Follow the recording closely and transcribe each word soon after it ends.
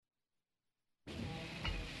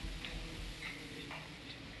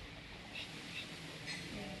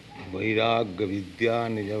वैराग्य विद्या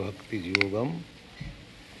निज भक्ति योगम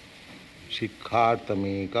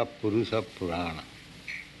शिक्षार्थमेक पुरुष पुराण।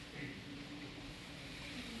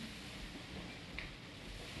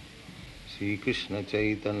 श्री कृष्ण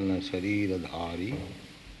चैतन्य शरीरधारी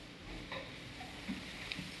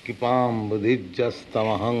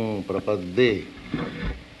कृपाम्बुधिजस्तमहं प्रपद्ये।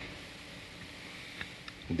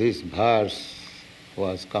 This verse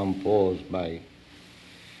was composed by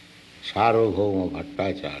Sarvabhauma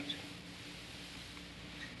Bhattacharya.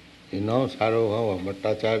 You know Sarvabhauma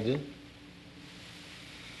Bhattacharya?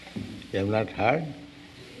 You have not heard?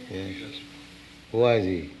 Yes. Who was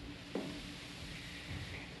he?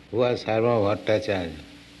 Who was Sarvabhauma Bhattacharya?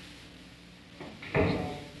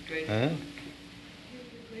 Huh?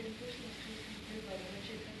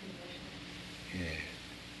 Yeah.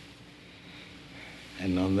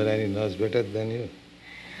 And Nandarani knows better than you.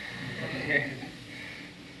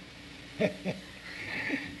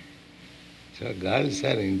 So girls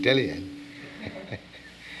are intelligent.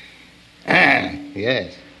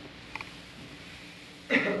 Yes.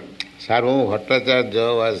 Sarvabhauma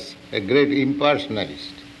Bhattacharya was a great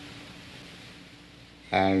impersonalist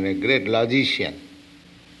and a great logician.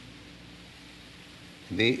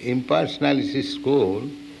 The impersonalist school,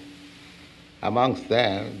 amongst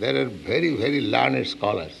them, there are very, very learned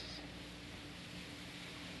scholars.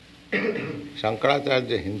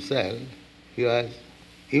 Shankaracharya himself, he was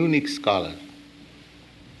unique scholar.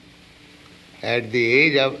 At the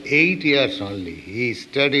age of 8 years only, he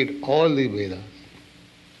studied all the Vedas.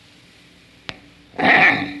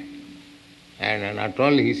 And not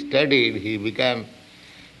only he studied, he became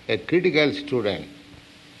a critical student,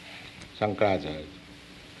 Shankaracharya.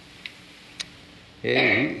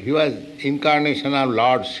 He was incarnation of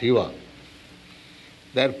Lord Shiva.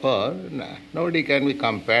 Therefore, nobody can be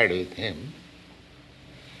compared with him.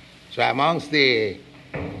 So amongst the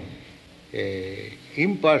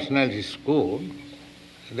impersonal school,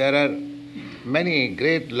 there are many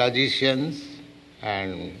great logicians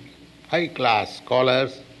and high-class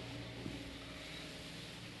scholars,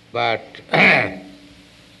 but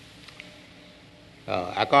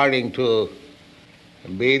according to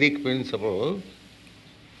Vedic principle,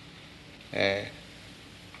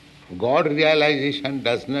 God realization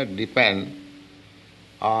does not depend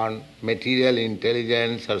on material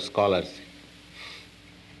intelligence or scholarship.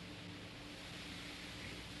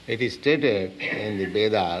 It is stated in the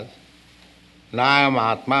Vedas, Nayam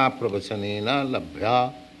Atma Pravachanena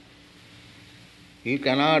Labhya. You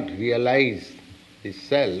cannot realize the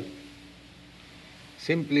self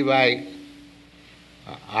simply by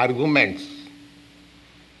arguments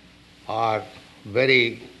or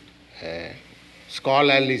very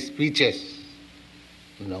scholarly speeches.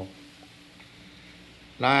 No.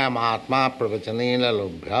 Nayam Atma Pravachanena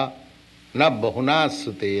Labhya na bahuna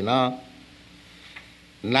sutena.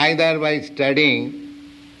 Neither by studying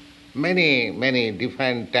many, many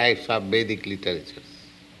different types of Vedic literatures.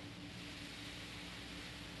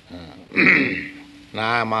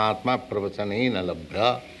 Nayamatma pravachanena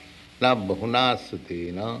labhya na bahuna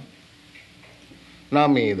sutena na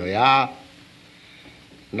medaya.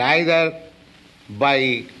 Neither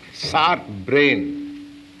by sharp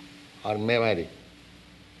brain or memory.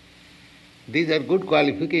 These are good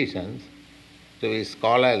qualifications to be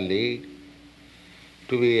scholarly,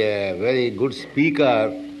 to be a very good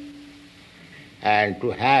speaker, and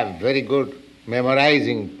to have very good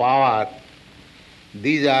memorizing power.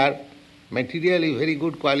 These are materially very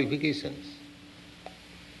good qualifications.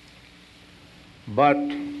 But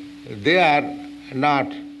they are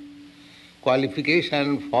not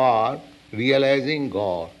qualification for realizing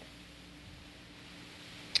God.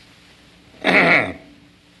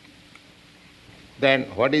 Then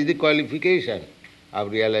what is the qualification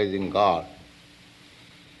of realizing God?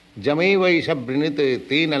 Jameva isha brinite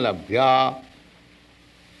tena labhya.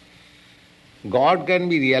 God can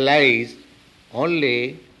be realized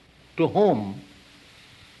only to whom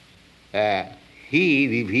He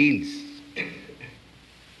reveals.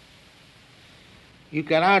 You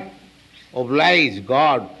cannot oblige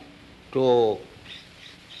God to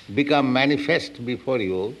become manifest before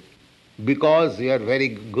you because you are very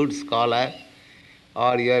good scholar,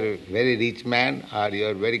 or you are very rich man, or you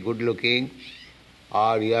are very good looking,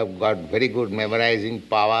 or you have got very good memorizing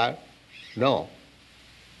power. No.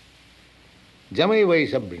 Jamai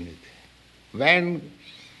Vaisa Brinit. When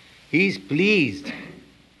he is pleased,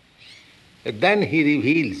 then he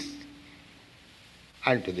reveals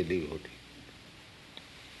unto the devotee.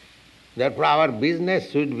 Therefore our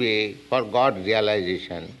business should be for God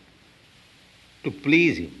realization, to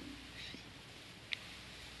please Him.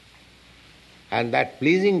 And that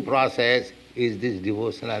pleasing process is this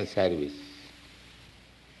devotional service.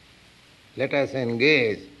 Let us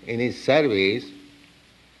engage in his service,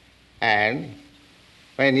 and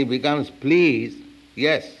when he becomes pleased,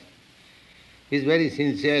 yes, he is very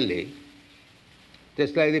sincerely,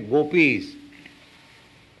 just like the gopis.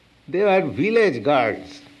 They were village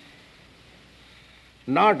girls,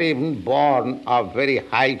 not even born of very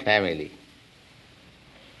high family.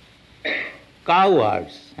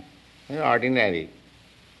 Cowherds, ordinary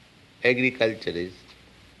agriculturist,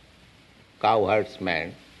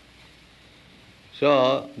 cowherdsmen.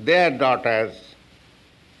 So their daughters,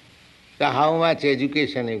 so how much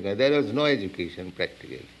education you get? There was no education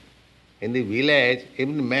practically. In the village,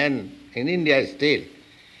 even men in India still,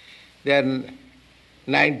 they are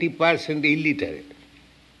 90% illiterate.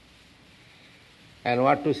 And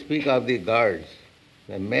what to speak of the girls?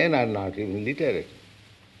 The men are not even literate.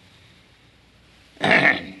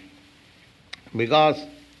 Because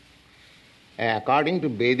according to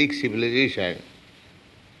Vedic civilization,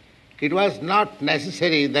 it was not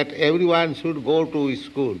necessary that everyone should go to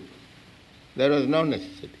school. There was no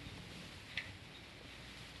necessity.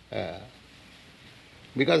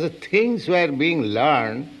 Because the things were being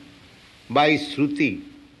learned by Shruti,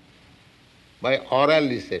 by oral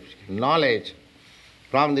reception, knowledge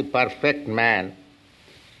from the perfect man.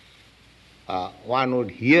 One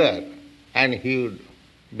would hear and he would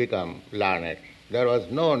become learned. There was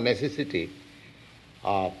no necessity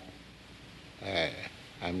of,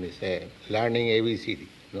 learning ABCD.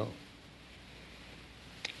 No.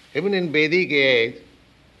 Even in Vedic age,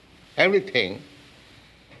 everything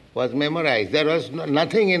was memorized. There was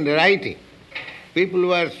nothing in writing. People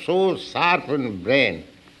were so sharp in brain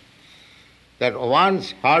that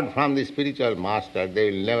once heard from the spiritual master,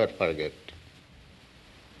 they will never forget.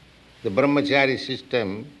 The brahmachari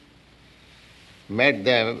system made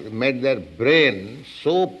their brain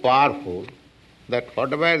so powerful that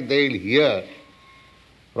whatever they will hear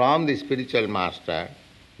from the spiritual master,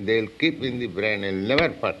 they will keep in the brain and never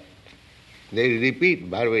forget. They will repeat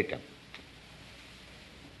verbatim.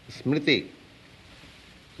 Smriti.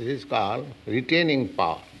 This is called retaining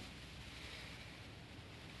power.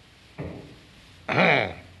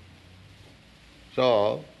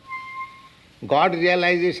 So, God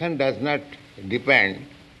realization does not depend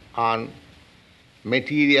on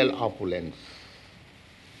material opulence.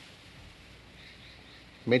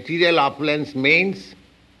 Material opulence means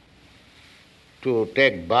to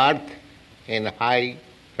take birth in high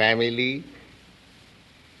family,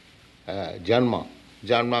 janma.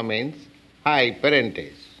 Janma means high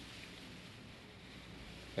parentage.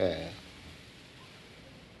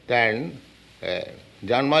 Then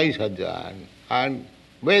janma is sajjan and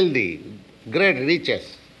wealthy, great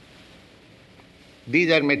riches.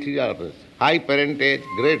 These are material opulence. High parentage,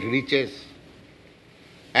 great riches,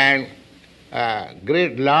 and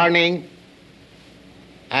great learning,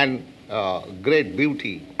 and great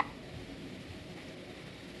beauty.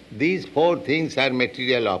 These four things are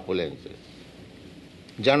material opulences.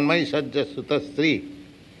 Janmai sajja sutastri.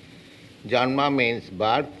 Janma means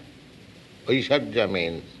birth, Aishajya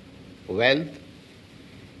means wealth,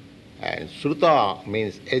 and Sruta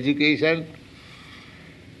means education,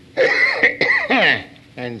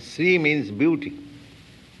 and Sri means beauty.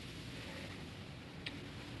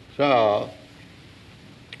 So,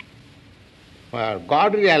 for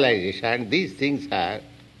God realization, these things are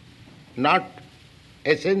not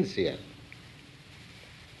essential.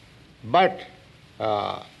 But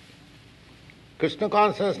Krishna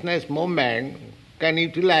consciousness movement can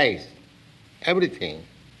utilize everything,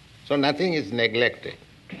 so nothing is neglected.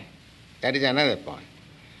 That is another point.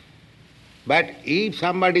 But if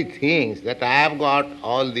somebody thinks that I have got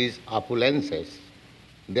all these opulences,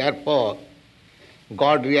 therefore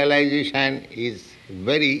God realization is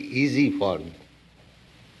very easy for me.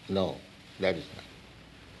 No, that is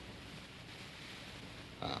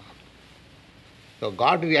not. So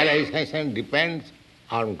God realization depends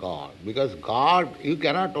on God, because God, you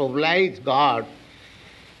cannot oblige God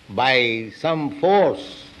by some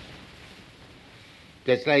force.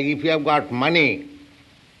 Just like if you have got money,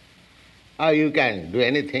 you can do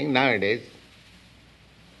anything nowadays.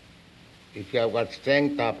 If you have got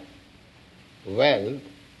strength of wealth,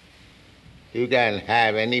 you can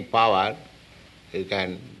have any power, you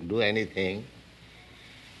can do anything,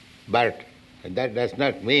 but that does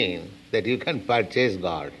not mean that you can purchase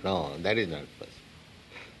God. No, that is not possible.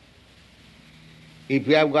 If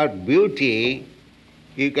you have got beauty,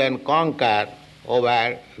 you can conquer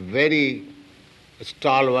over very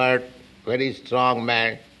stalwart, very strong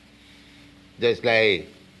man, just like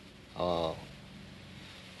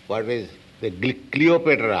what is the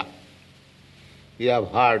Cleopatra. You have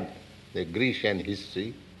heard the Grecian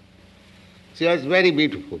history. She was very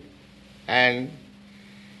beautiful and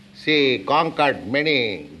she conquered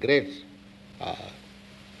many great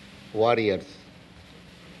warriors.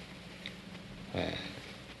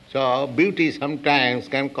 So beauty sometimes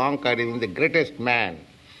can conquer even the greatest man.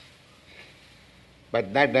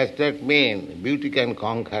 But that does not mean beauty can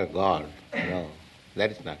conquer God. No,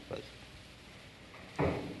 that is not possible.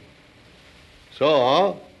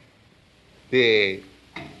 So, the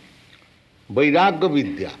Vairagya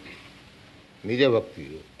Vidya, Nija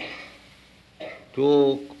Bhakti,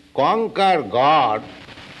 to conquer God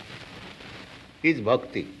is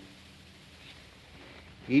bhakti.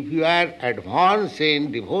 If you are advanced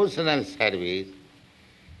in devotional service,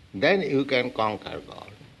 then you can conquer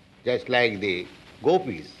God. Just like the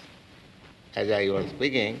gopis, as I was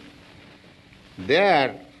speaking,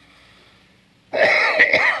 their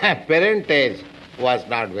parentage was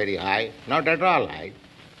not very high, not at all high.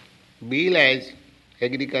 Village,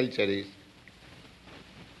 agriculturists,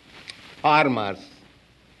 farmers,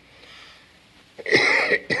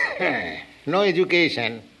 no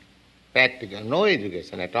education, practical, no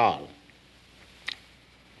education at all.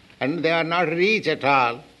 And they are not rich at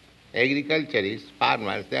all. Agriculturists,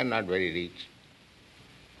 farmers, they are not very rich.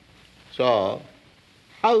 So,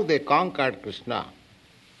 how they conquered Krishna?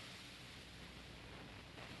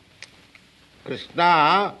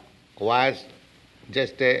 Krishna was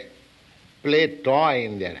just a play toy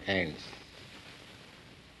in their hands.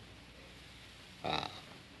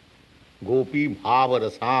 Gopi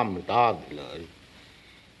Bhavarasam Mitadhila.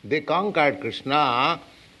 They conquered Krishna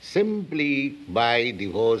simply by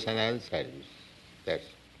devotional service. That's,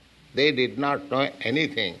 they did not know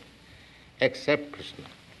anything except Krishna.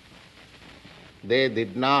 They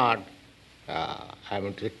did not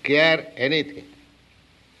care anything.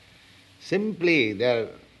 Simply they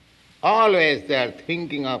are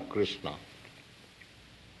thinking of Krishna.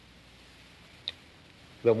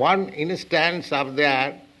 The one instance of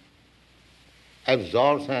their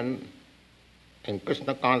absorption in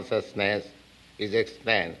Krishna consciousness is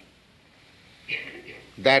explained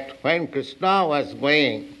that when Krishna was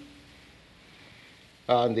going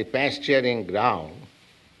on the pasturing ground,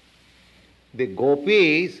 the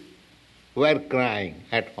gopis were crying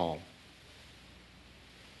at home.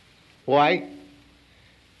 Why?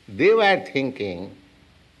 They were thinking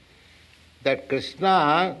that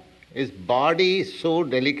Krishna, his body is so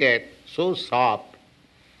delicate, so soft,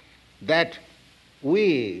 that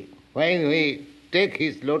when we take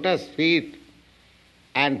his lotus feet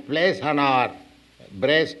and place on our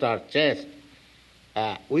breast or chest,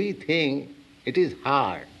 we think it is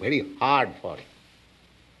hard, very hard for him.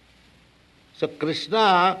 So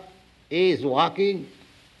Krishna is walking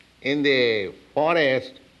in the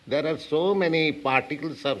forest. There are so many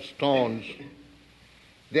particles of stones.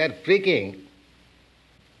 They are pricking.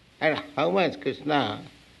 And how much Krishna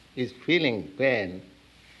is feeling pain.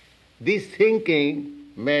 This thinking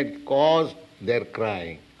may cause their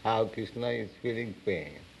crying. How Krishna is feeling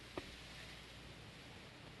pain.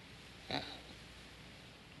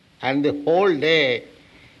 And the whole day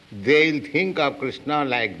they will think of Krishna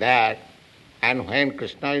like that, and when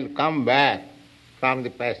Krishna will come back from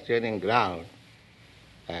the pasturing ground,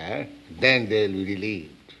 then they will be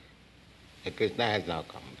relieved. Krishna has now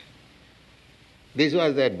come back. This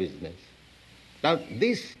was their business. Now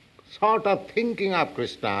this sort of thinking of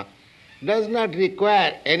Krishna does not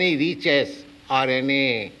require any riches or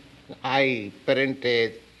any high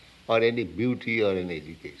parentage or any beauty or any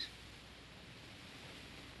education.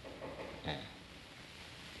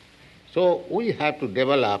 So we have to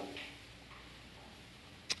develop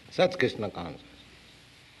such Krishna consciousness.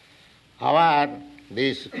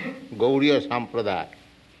 This Gauriya Sampradaya,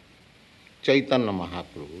 Chaitanya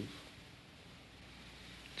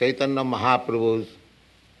Mahaprabhu's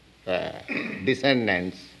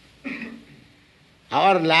descendants,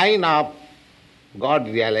 our line of God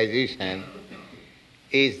realization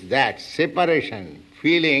is that separation,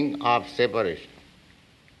 feeling of separation.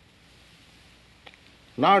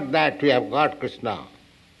 Not that we have got Krishna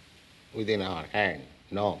within our hand,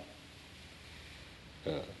 no.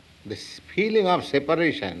 This feeling of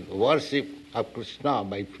separation, worship of Krishna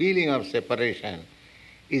by feeling of separation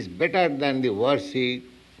is better than the worship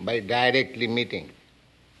by directly meeting.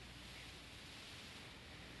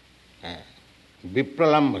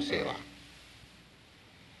 Vipralamba seva.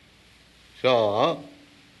 So,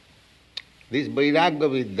 this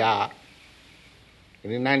Vairagya Vidya,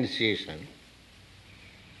 renunciation,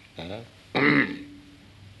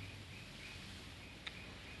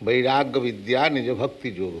 Vairagya Vidya Nija Bhakti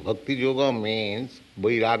Yoga. Bhakti Yoga means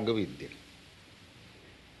Vairagya Vidya.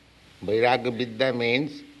 Vairagya Vidya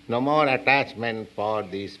means no more attachment for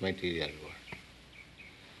this material world.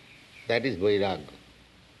 That is Vairagya.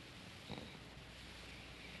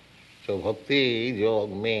 So Bhakti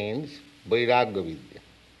Yoga means Vairagya Vidya.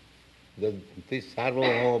 This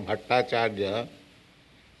Sarvabhauma Bhattacharya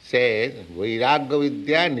says Vairagya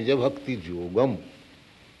Vidya Nija Bhakti Yogam.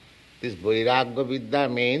 This Vairagya Vidya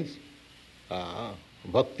means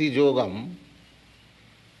Bhakti Yogam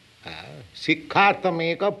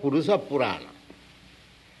Sikkhartameka Purusa Purana.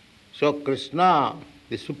 So Krishna,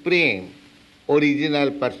 the Supreme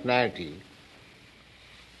Original Personality,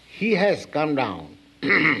 he has come down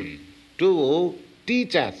to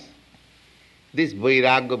teach us this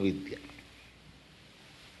Vairagya Vidya.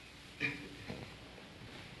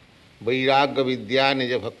 Vairagya Vidya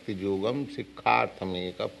Nija Bhakti Yogam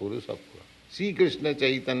Sikkhartameka Purusa Purana. Sri Krishna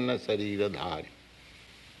Chaitanya Sarira Dhari.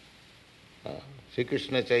 Sri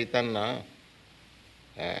Krishna Chaitanya,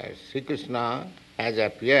 Sri Krishna has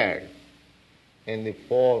appeared in the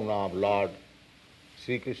form of Lord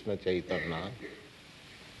Sri Krishna Chaitanya.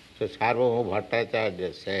 So Sarvabhauma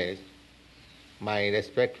Bhattacharya says, my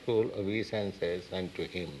respectful obeisances unto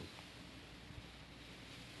him.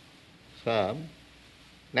 So,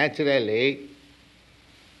 naturally,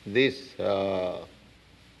 this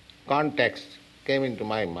context came into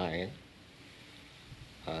my mind,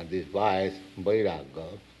 this voice,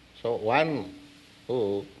 Vairagya. So one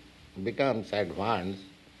who becomes advanced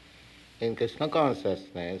in Krishna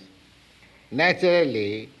consciousness,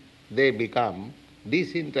 naturally they become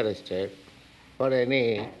disinterested for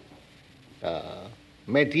any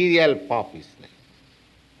material pompousness.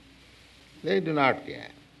 They do not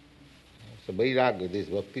care. So Vairagya, this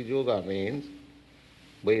Bhakti Yoga means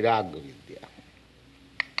Vairagya Vidya.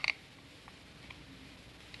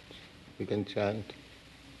 You can chant.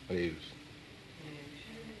 Please.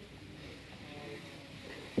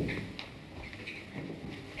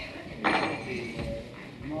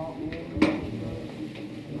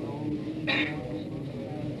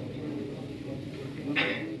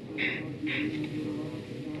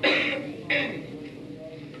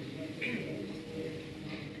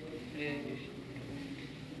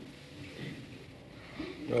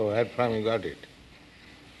 Oh, where from you got it?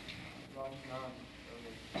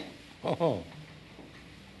 Oh.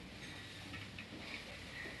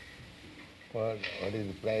 What is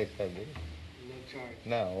the price of this? No charge.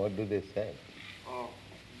 No, what do they say? Oh,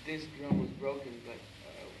 this drum was broken, but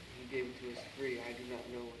he gave it to us free. I do not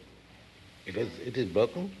know what. It is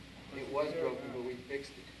broken? It was broken, but we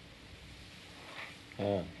fixed it.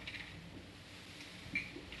 Oh.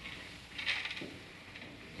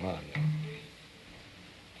 No.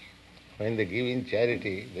 When they give in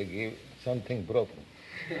charity, they give something broken.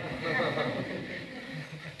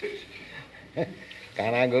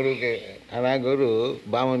 Kana Guru,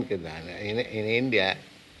 Baman ke dana. In India,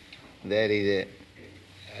 there is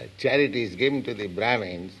a charity is given to the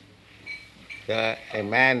Brahmins. A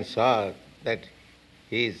man saw that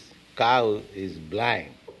his cow is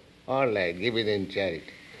blind. All right, give it in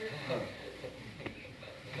charity.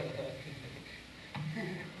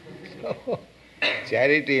 So,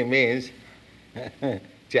 charity means,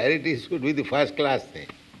 charity should be the first class thing,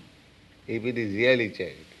 if it is really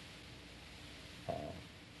charity.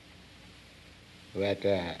 But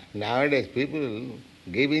nowadays people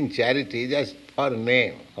give in charity just for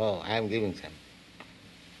name. Oh, I am giving some.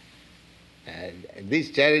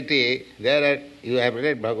 This charity, you have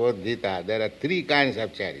read Bhagavad Gita, there are three kinds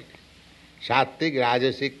of charity. Sattvik,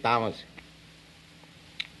 Rajasic, Tamasic.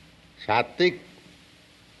 Sattvik,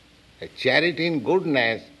 charity in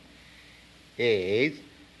goodness is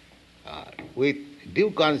with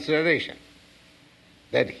due consideration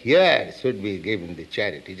that here should be given the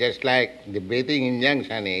charity. Just like the bathing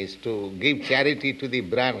injunction is to give charity to the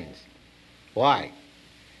Brahmins. Why?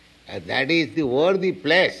 That is the worthy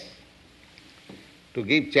place to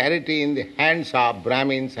give charity in the hands of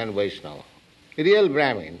Brahmins and Vaishnava. Real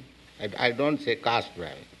Brahmin, I don't say caste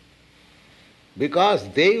Brahmin, because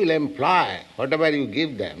they will employ whatever you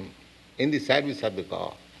give them in the service of the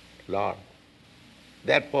God, Lord.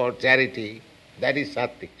 Therefore, charity, that is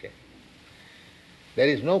Sattvik charity. There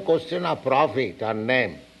is no question of profit or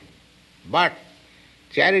name, but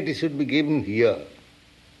charity should be given here.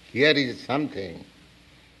 Here is something,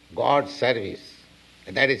 God's service,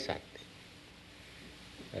 that is Sattvik.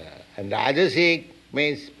 And Rajasic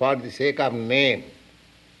means for the sake of name.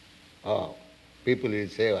 Oh, people will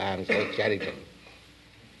say, I am so charitable.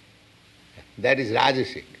 That is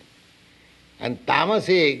Rajasic. And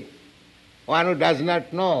Tamasic, one who does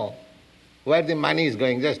not know where the money is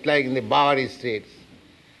going, just like in the Bowery streets.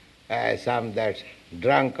 Some that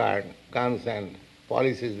drunkard comes and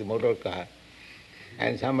polishes the motor car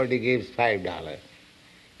and somebody gives $5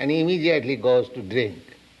 and he immediately goes to drink.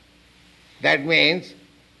 That means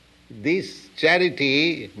this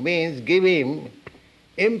charity means give him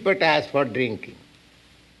impetus for drinking.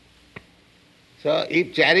 So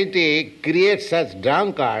if charity creates such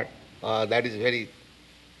drunkard, that is very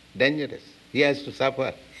dangerous. He has to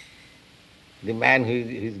suffer, the man who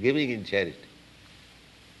is giving in charity.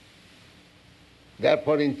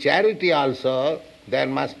 Therefore in charity also there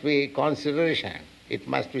must be consideration. It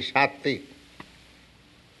must be sattvic.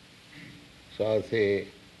 So say,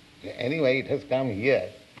 anyway it has come here,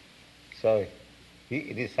 so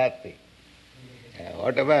it is sattvic.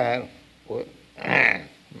 Whatever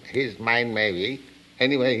his mind may be,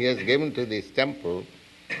 anyway he has given to this temple,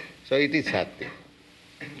 so it is sattvic.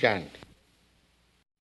 Chant.